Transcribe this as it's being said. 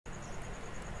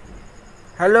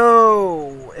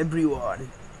Hello everyone.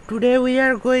 Today we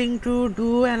are going to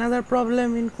do another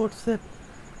problem in Codechef,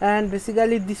 and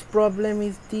basically this problem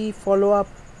is the follow-up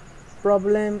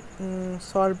problem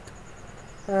solved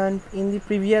and in the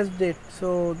previous date.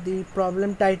 So the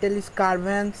problem title is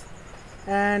caravans,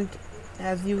 and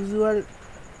as usual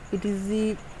it is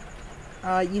the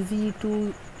easy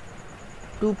to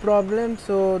do problem.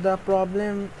 So the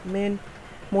problem main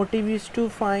motive is to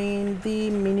find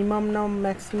the minimum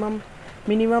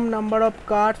number of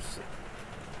cars,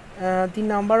 the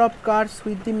number of cars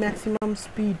with the maximum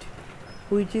speed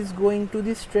which is going to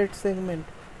the straight segment.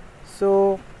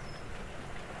 So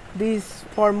this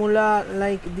formula,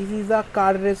 like this is a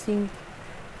car racing.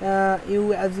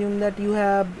 You assume that you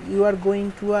are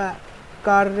going to a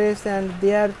car race, and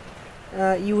there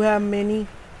you have many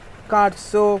cars,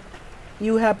 so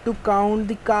you have to count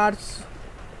the cars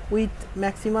with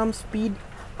maximum speed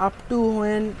up to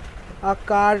when a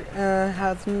car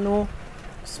has no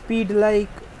speed, like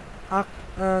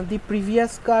the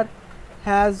previous car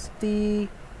has the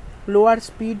lower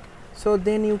speed, so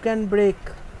then you can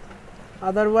brake,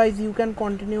 otherwise you can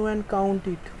continue and count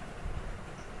it.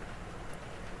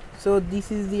 So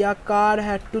this is the car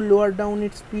had to lower down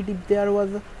its speed if there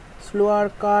was a slower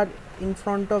car in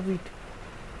front of it.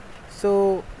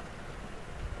 So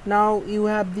now you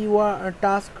have the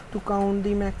task to count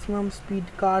the maximum speed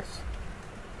cars.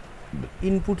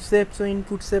 Input steps. So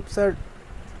input steps are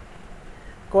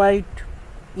quite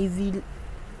easy.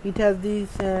 It has this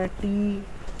t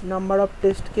number of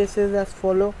test cases as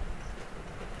follow.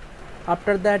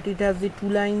 After that it has the two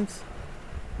lines.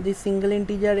 The single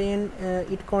integer n,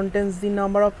 it contains the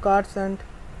number of cars, and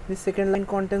the second line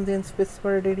contains the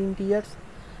unspecified integers,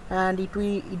 and it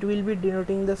will be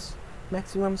denoting the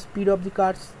maximum speed of the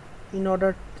cars in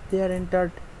order they are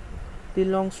entered the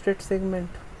long straight segment.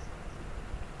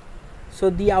 So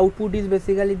the output is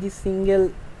basically the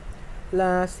single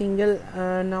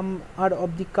number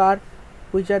of the car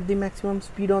which are the maximum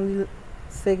speed on the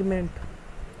segment.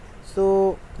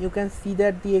 So you can see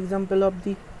that the example of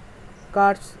the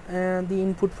cars, the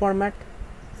input format.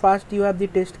 First you have the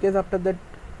test case, after that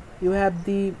you have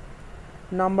the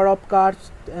number of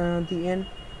cars, the n,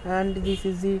 and this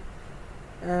is the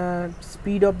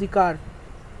speed of the car.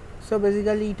 So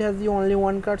basically it has the only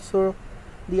one car, so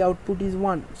the output is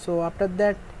 1. So after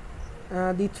that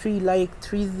the 3, like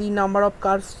 3 is the number of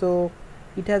cars, so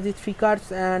it has the 3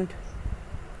 cars, and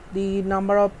the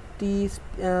number of the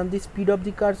speed of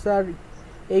the cars are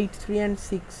 8, 3 and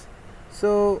 6.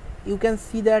 So you can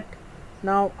see that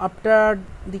now after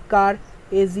the car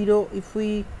A0, if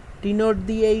we denote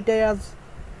the 8 as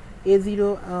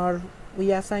A0, or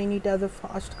we assign it as a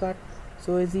first car,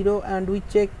 so A0, and we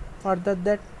check further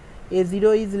that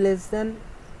A0 is less than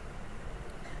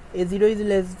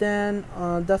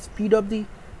the speed of the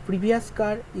previous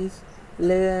car is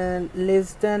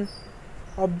less than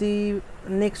of the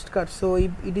next car. So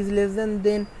if it is less than,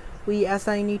 then we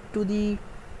assign it to the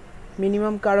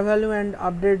minimum car value and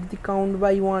update the count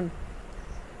by 1.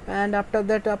 And after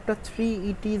that, after 3,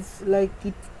 it is like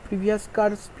the previous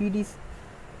car speed is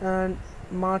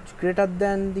much greater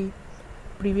than the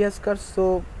previous car,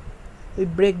 so we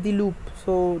break the loop.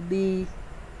 So the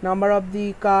number of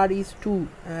the car is 2,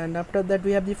 and after that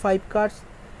we have the 5 cars,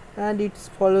 and it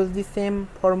follows the same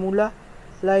formula,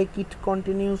 like it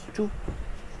continues to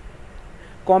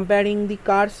comparing the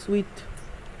cars with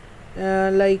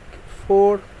like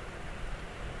 4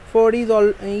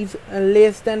 is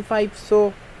less than 5,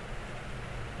 so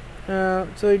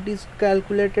it is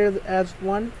calculated as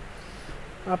 1.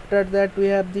 After that we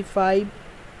have the 5,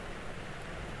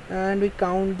 and we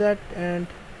count that, and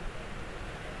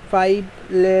 5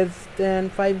 less than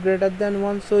 5 greater than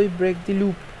 1, so we break the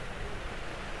loop.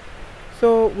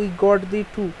 So we got the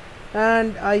 2,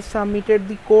 and I submitted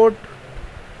the code.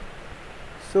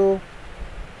 So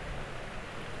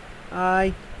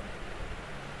I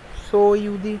show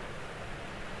you the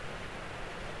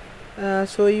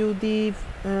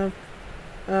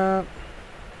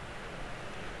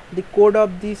code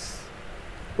of this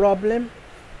problem.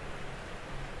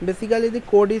 Basically the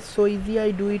code is so easy.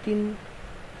 I do it in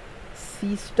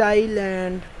C style,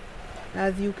 and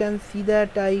as you can see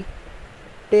that I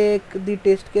take the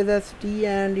test case as t,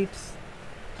 and it's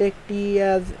take t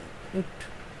as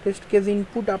test case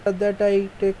input. After that I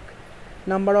take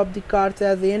number of the cars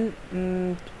as n,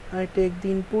 I take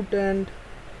the input, and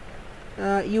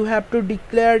you have to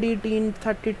declare it in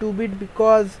 32-bit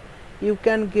because you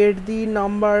can get the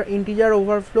number integer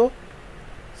overflow.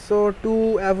 So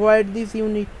to avoid this, you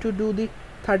need to do the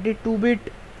 32-bit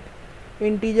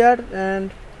integer,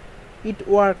 and it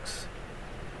works.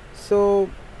 So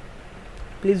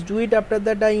please do it. After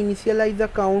that, I initialize the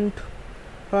count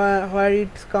where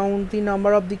it count the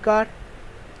number of the car.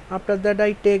 After that,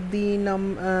 I take the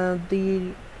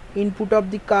input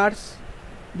of the cars,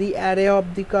 the array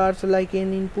of the cars like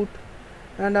an input,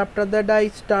 and after that I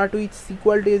start with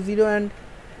equal to a0,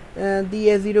 and the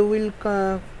a0 will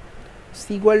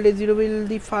equal to a0 will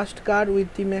the first car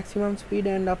with the maximum speed,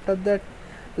 and after that,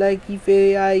 like if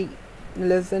ai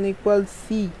less than equals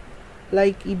c,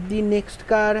 like if the next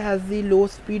car has the low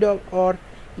speed of or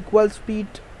equal speed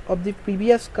of the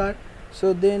previous car,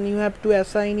 so then you have to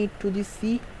assign it to the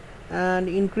c and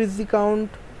increase the count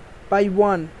by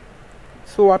 1.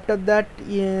 So after that,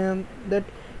 that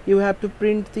you have to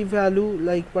print the value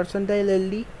like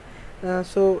 %ld.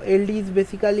 So ld is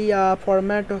basically a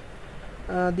format of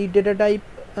the data type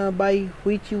by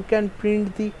which you can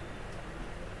print the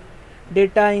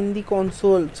data in the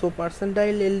console. So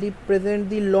 %ld present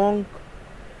the long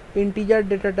integer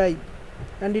data type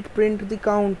and it print the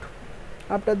count.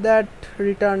 After that,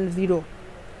 return 0.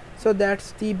 So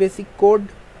that's the basic code,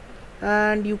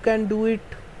 and you can do it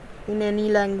in any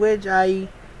language. I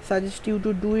suggest you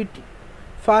to do it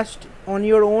first on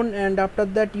your own, and after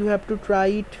that you have to try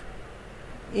it.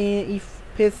 If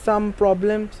face some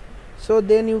problems, so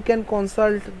then you can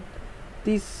consult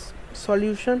this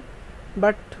solution,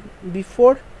 but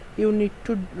before you need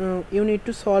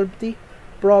to solve the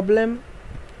problem,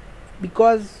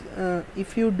 because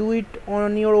if you do it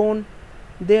on your own,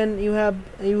 then you have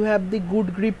the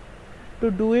good grip to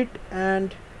do it,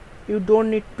 and you don't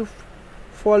need to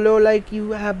follow, like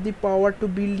you have the power to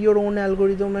build your own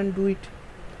algorithm and do it.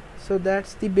 So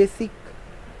that's the basic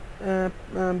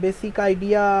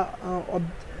idea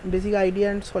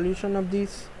and solution of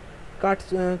this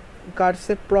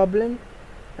Codechef problem,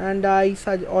 and I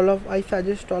suggest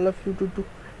all of you to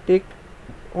take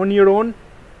on your own.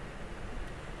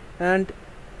 And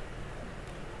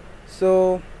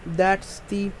so that's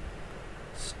the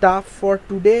stuff for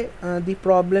today. The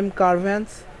problem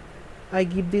caravans, I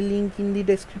give the link in the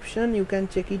description, you can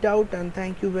check it out, and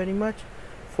thank you very much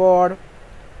for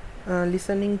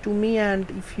listening to me.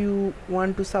 And if you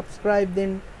want to subscribe,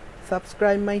 then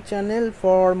subscribe my channel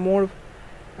for more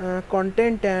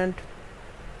content. And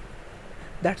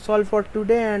that's all for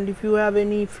today, and if you have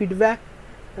any feedback,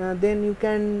 then you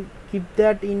can give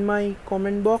that in my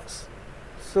comment box.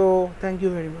 So thank you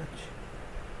very much.